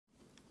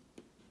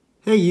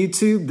Hey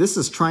YouTube, this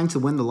is Trying to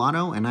Win the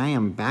Lotto, and I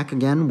am back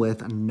again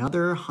with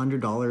another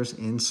 $100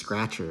 in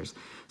scratchers.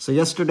 So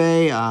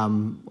yesterday,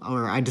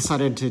 I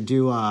decided to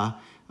do a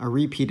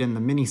repeat in the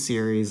mini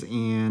series,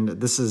 and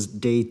this is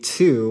day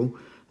 2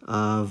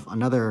 of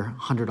another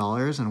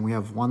 $100, and we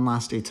have one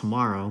last day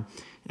tomorrow.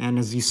 And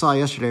as you saw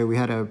yesterday, we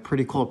had a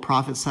pretty cool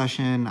profit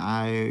session.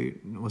 I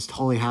was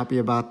totally happy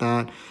about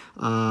that,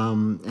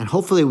 and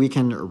hopefully we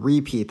can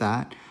repeat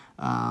that.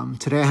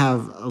 Today I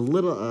have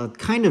a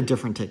kind of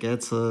different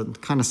tickets,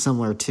 kind of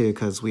similar too,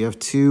 because we have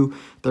two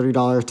 $30,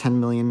 $10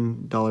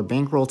 million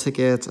bankroll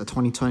tickets, a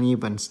 2020,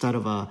 but instead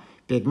of a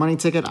big money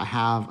ticket, I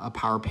have a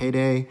power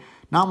payday.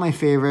 Not my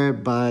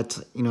favorite, but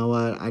you know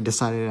what? I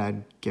decided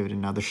I'd give it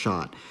another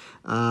shot.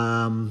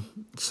 So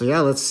yeah,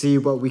 let's see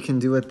what we can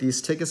do with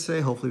these tickets today.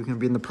 Hopefully we can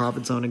be in the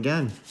profit zone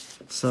again.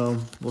 So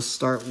we'll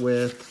start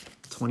with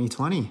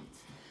 2020.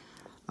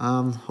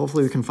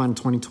 Hopefully we can find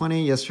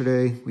 2020.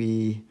 Yesterday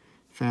we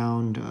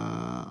found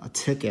a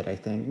ticket, I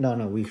think. No,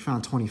 we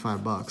found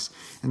 25 bucks.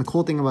 And the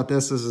cool thing about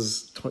this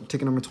is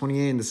ticket number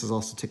 28, and this is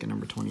also ticket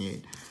number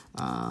 28.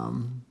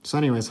 So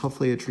anyways,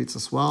 hopefully it treats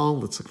us well.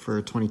 Let's look for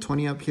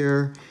 2020 up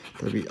here.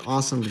 That'd be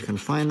awesome if you can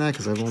find that,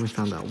 because I've only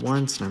found that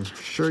once, and I'm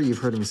sure you've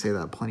heard me say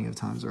that plenty of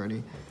times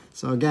already.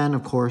 So again,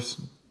 of course,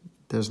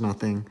 there's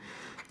nothing.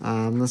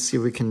 Let's see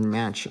if we can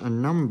match a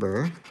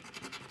number.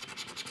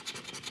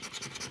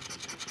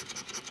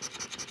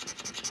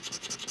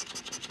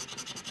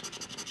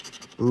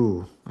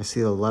 Ooh, I see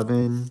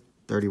 11,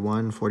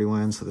 31,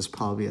 41, so there's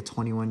probably a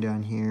 21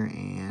 down here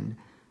and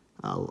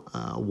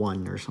a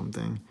 1 or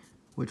something,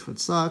 which would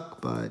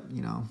suck, but,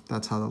 you know,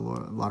 that's how the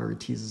lottery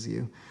teases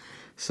you.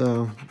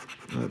 So,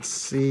 let's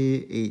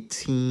see,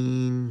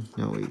 18,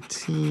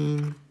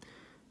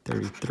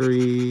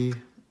 33,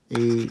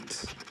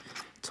 8,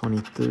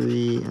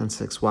 23, and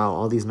 6. Wow,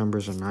 all these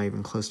numbers are not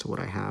even close to what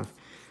I have.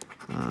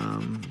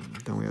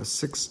 Then we have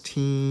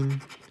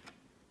 16,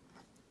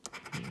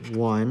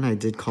 1, I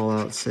did call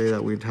out, say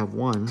that we'd have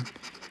 1.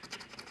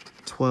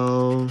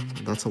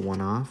 12, that's a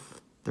 1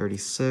 off.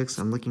 36,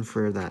 I'm looking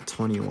for that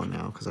 21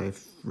 now, because I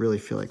really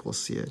feel like we'll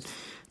see it.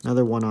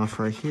 Another 1 off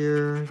right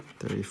here.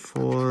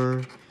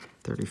 34,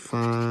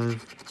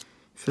 35,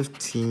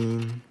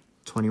 15,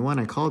 21,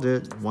 I called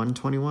it.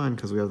 121,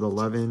 because we have the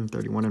 11,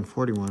 31, and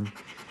 41.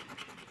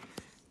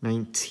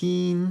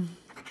 19,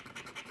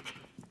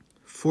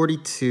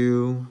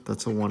 42,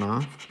 that's a 1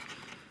 off.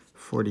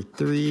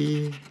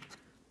 43,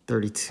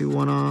 32,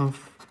 1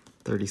 off.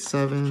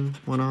 37,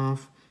 1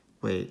 off.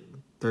 Wait,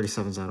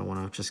 37's not a 1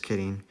 off, just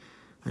kidding.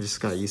 I just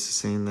got used to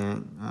saying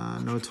that.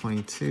 No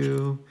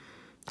 22.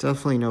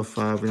 Definitely no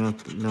 5. We're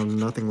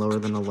nothing lower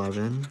than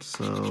 11.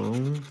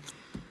 So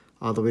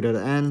all the way to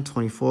the end,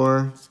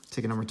 24.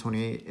 Ticket number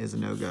 28 is a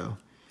no-go.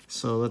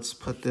 So let's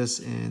put this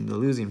in the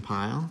losing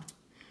pile.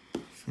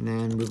 And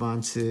then move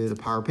on to the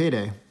power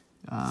payday.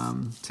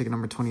 Ticket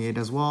number 28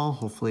 as well.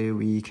 Hopefully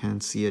we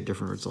can see a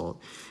different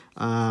result.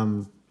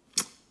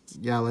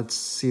 Yeah, let's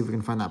see if we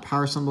can find that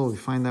power symbol. If we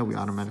find that, we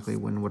automatically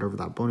win whatever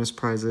that bonus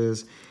prize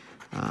is.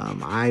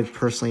 I've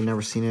personally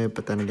never seen it,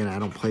 but then again, I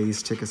don't play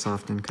these tickets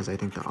often because I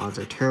think the odds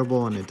are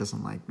terrible and it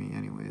doesn't like me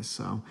anyways.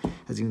 So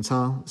as you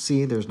can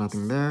see, there's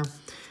nothing there.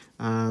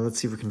 Let's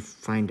see if we can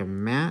find a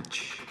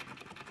match.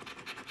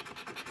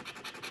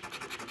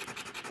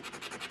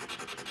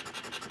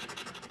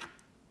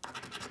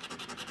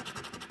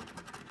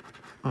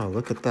 Oh,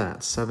 look at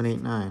that, 7,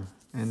 8, 9.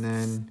 And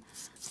then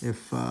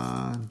if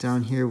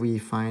down here we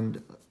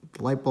find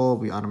the light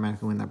bulb, we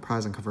automatically win that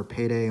prize and cover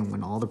payday and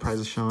win all the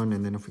prizes shown.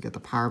 And then if we get the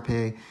power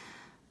pay,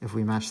 if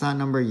we match that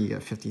number, you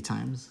get 50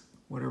 times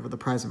whatever the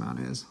prize amount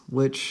is,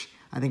 which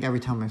I think every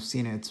time I've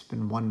seen it, it's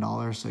been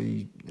 $1. So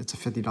it's a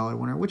 $50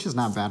 winner, which is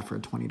not bad for a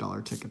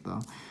 $20 ticket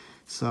though.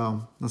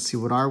 So let's see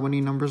what our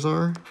winning numbers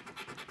are.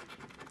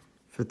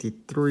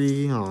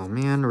 53, oh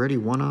man, already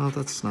 1 off,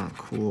 that's not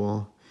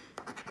cool.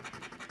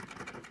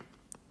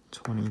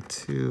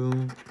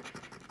 22,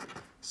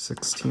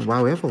 16.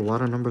 Wow, we have a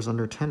lot of numbers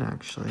under 10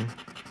 actually.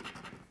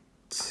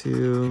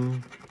 2,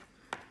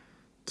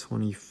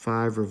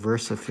 25,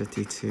 reverse of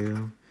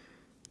 52,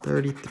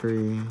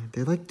 33.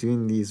 They like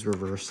doing these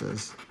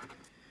reverses.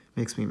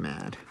 Makes me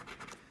mad.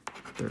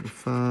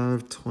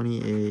 35,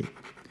 28,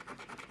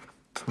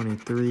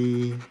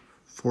 23,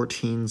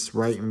 14's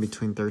right in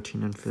between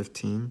 13 and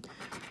 15.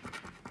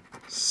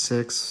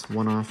 6,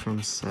 1 off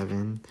from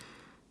 7.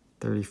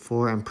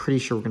 34, I'm pretty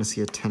sure we're going to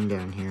see a 10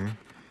 down here.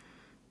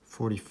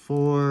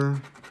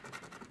 44,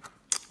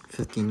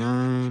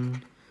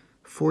 59,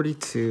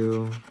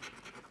 42,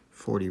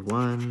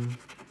 41,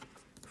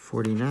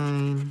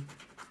 49,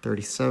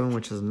 37,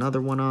 which is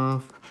another 1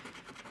 off.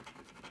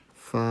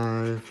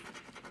 5,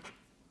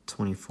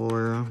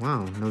 24,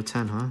 wow, no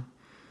 10,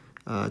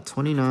 huh?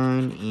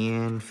 29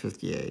 and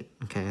 58.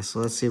 Okay, so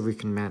let's see if we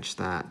can match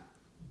that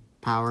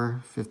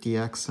power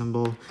 50x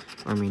symbol,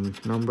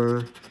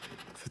 number.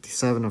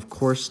 57, of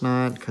course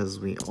not, because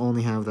we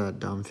only have that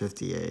dumb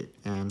 58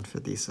 and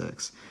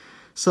 56.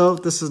 So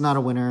this is not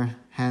a winner,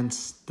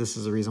 hence this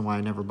is the reason why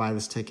I never buy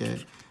this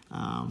ticket.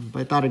 But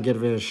I thought I'd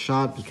give it a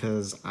shot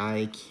because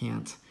I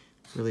can't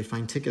really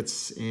find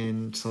tickets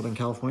in Southern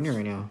California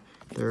right now.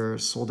 They're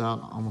sold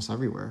out almost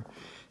everywhere.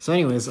 So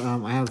anyways,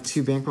 I have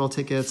 2 bankroll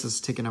tickets. This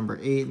is ticket number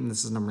 8 and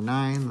this is number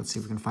 9. Let's see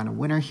if we can find a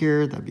winner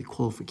here. That'd be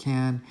cool if we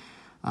can.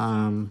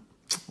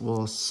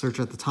 We'll search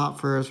at the top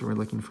first. We're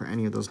looking for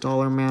any of those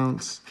dollar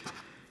amounts.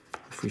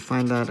 If we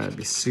find that, I'd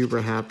be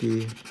super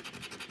happy.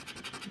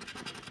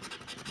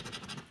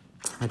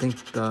 I think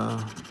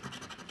the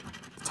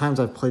times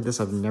I've played this,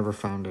 I've never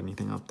found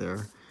anything up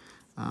there.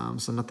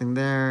 So nothing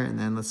there. And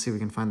then let's see if we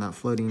can find that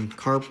floating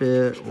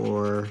carpet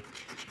or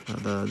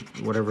the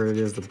whatever it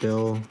is, the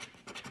bill.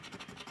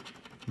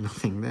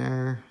 Nothing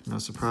there. No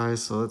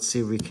surprise. So let's see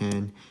if we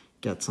can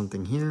get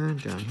something here,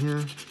 down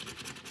here.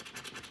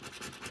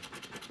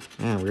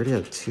 Man, we already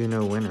have 2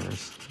 no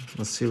winners.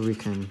 Let's see if we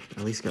can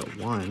at least get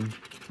 1.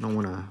 I don't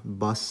want a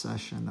bust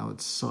session. That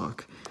would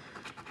suck.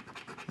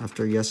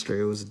 After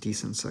yesterday, it was a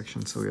decent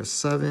section. So we have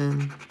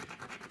 7,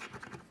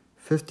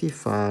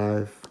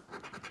 55,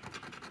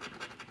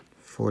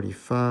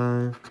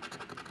 45,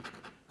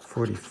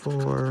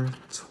 44,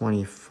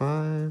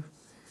 25,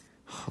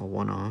 oh,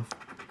 1 off,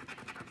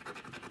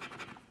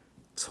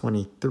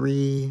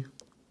 23,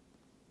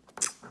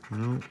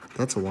 no,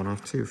 that's a 1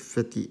 off too,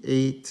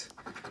 58,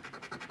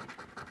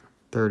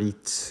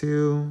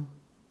 32,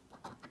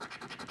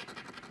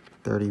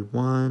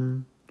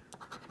 31,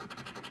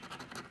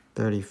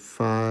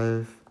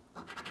 35,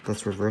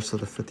 that's reverse of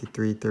the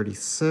 53,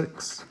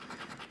 36,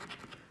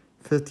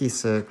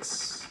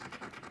 56,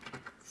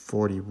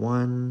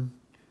 41,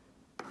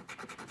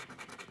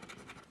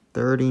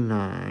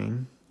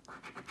 39,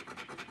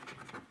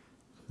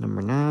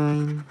 number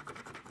 9,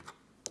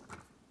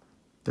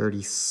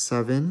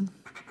 37,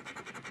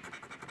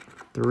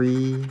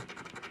 3,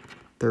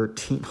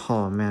 13,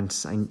 oh man,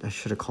 I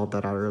should have called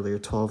that out earlier,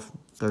 12,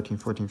 13,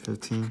 14,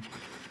 15,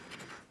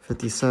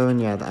 57,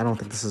 yeah, I don't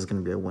think this is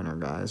going to be a winner,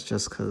 guys,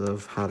 just because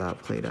of how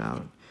that played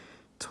out.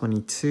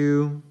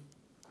 22,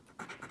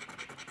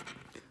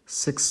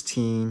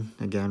 16,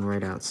 again,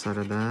 right outside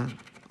of that,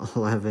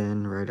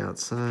 11, right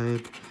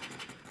outside,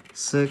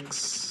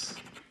 6,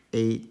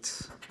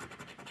 8,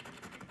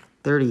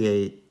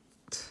 38,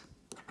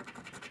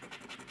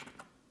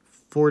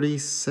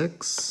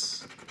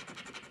 46,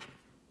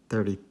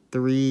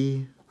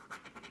 33,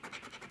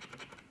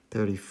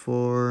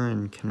 34,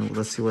 and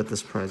let's see what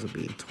this prize would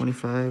be.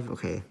 25,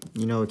 okay,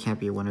 you know it can't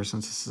be a winner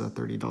since this is a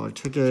 $30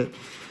 ticket.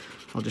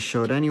 I'll just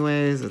show it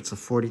anyways. It's a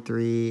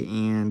 43,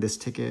 and this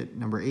ticket,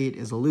 number 8,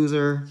 is a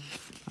loser.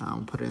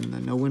 Put it in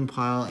the no-win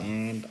pile,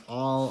 and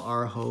all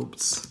our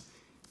hopes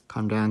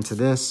come down to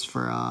this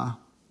for a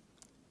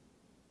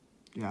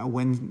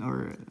win,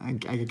 or I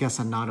guess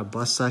not a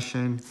bust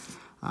session.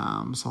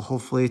 So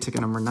hopefully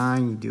ticket number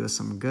 9, you do us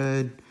some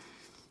good.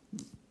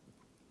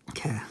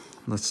 Okay,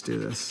 let's do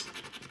this.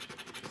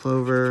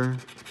 Clover,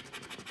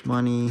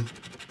 money,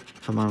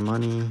 come on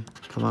money,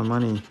 come on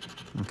money.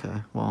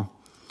 Okay, well,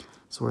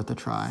 it's worth a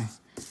try.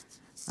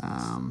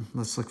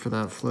 Let's look for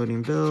that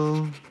floating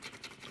bill.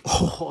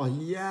 Oh,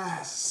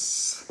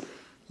 yes.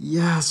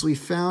 Yes, we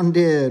found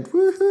it.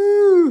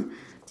 Woohoo!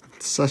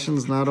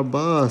 Session's not a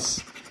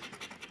bust.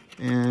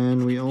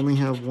 And we only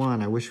have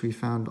 1. I wish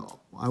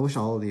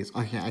all of these.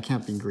 Okay, I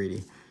can't be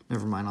greedy.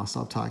 Never mind, I'll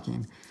stop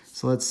talking.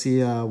 So let's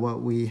see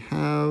what we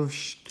have.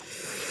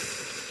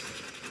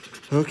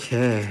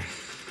 Okay.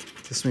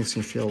 This makes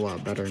me feel a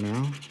lot better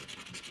now.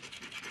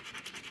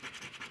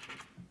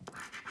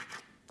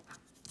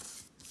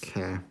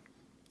 Okay.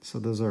 So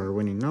those are our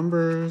winning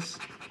numbers.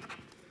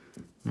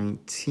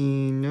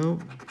 19,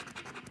 nope.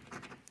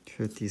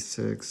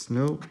 56,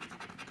 nope.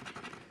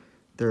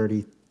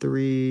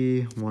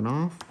 33, 1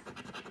 off.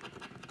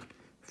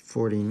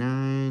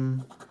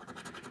 49,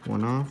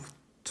 1 off.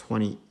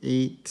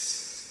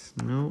 28,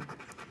 nope.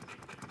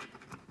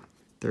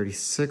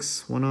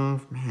 36, 1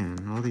 off.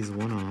 Man, all these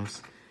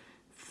 1-offs.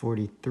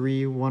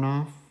 43, 1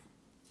 off.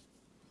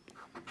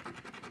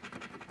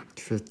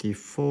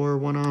 54,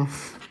 1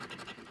 off.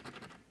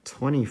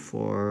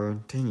 24,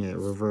 dang it,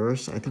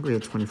 reverse. I think we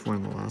had 24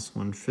 in the last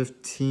one.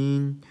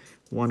 15,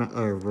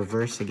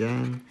 reverse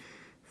again.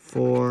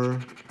 4,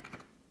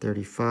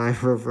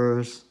 35,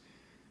 reverse,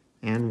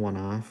 and 1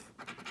 off.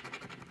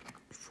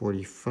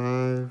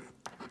 45,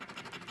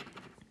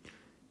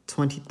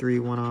 23,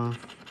 1 off.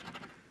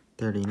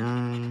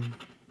 39,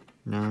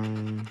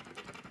 9,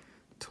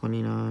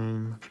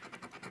 29,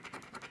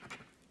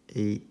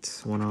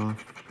 8, 1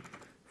 off.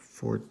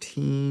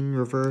 14,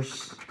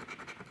 reverse.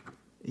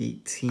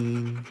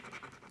 18,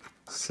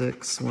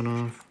 6, 1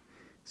 off,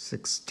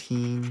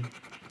 16,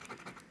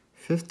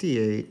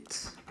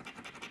 58,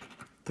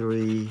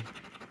 3,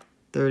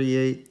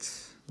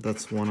 38,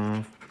 that's 1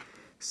 off,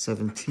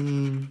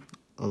 17,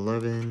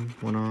 11,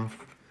 1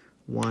 off,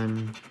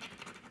 1,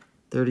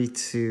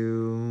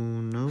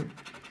 32, nope,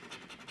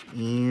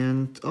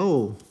 and,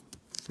 oh,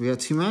 we got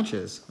 2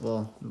 matches.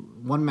 Well,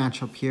 1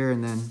 match up here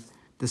and then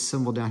this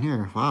symbol down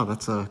here. Wow,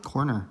 that's a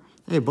corner.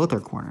 Hey, both are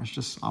corners,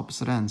 just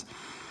opposite ends.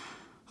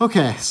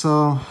 Okay,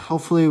 so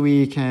hopefully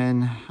we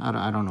can,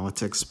 I don't know what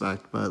to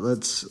expect, but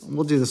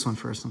we'll do this one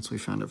first since we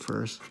found it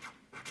first.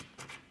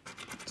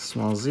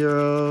 Small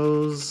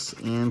zeros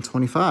and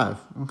 25,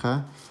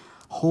 okay.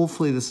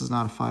 Hopefully this is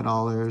not a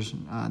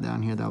 $5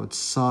 down here. That would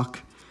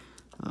suck.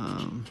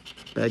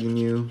 Begging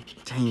you,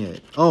 dang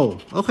it.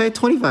 Oh, okay,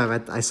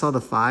 25. I saw the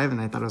 5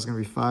 and I thought it was gonna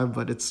be 5,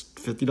 but it's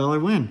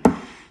 $50 win.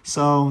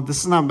 So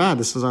this is not bad.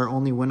 This is our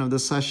only win of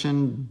this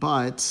session,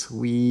 but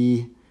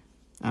we,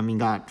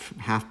 got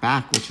half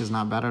back, which is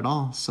not bad at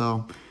all.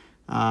 So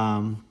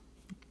I'm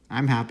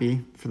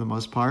happy for the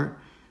most part.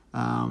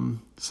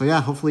 So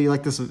yeah, hopefully you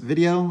like this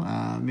video.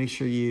 Make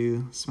sure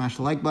you smash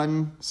the like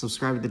button,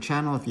 subscribe to the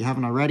channel if you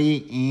haven't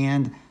already,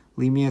 and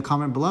leave me a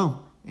comment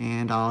below,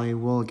 and I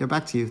will get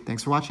back to you.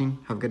 Thanks for watching.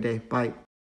 Have a good day. Bye.